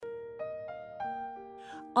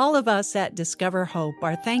All of us at Discover Hope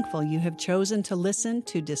are thankful you have chosen to listen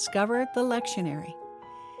to Discover the Lectionary.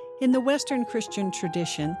 In the Western Christian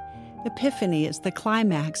tradition, Epiphany is the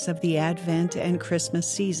climax of the Advent and Christmas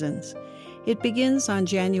seasons. It begins on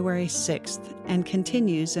January 6th and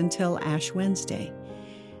continues until Ash Wednesday.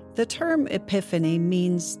 The term Epiphany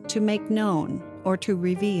means to make known or to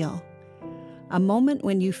reveal, a moment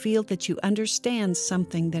when you feel that you understand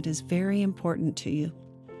something that is very important to you.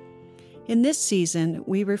 In this season,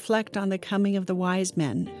 we reflect on the coming of the wise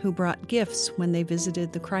men who brought gifts when they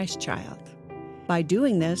visited the Christ child. By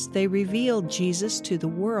doing this, they revealed Jesus to the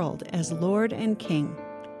world as Lord and King.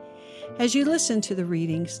 As you listen to the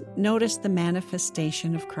readings, notice the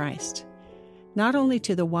manifestation of Christ, not only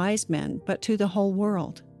to the wise men, but to the whole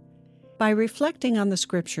world. By reflecting on the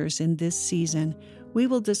Scriptures in this season, we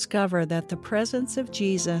will discover that the presence of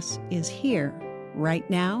Jesus is here, right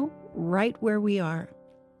now, right where we are.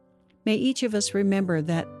 May each of us remember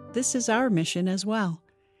that this is our mission as well,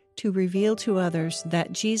 to reveal to others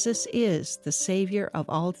that Jesus is the Savior of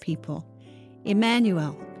all people,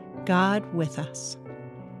 Emmanuel, God with us.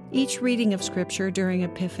 Each reading of Scripture during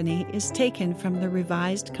Epiphany is taken from the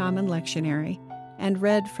Revised Common Lectionary and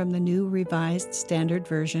read from the New Revised Standard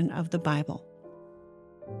Version of the Bible.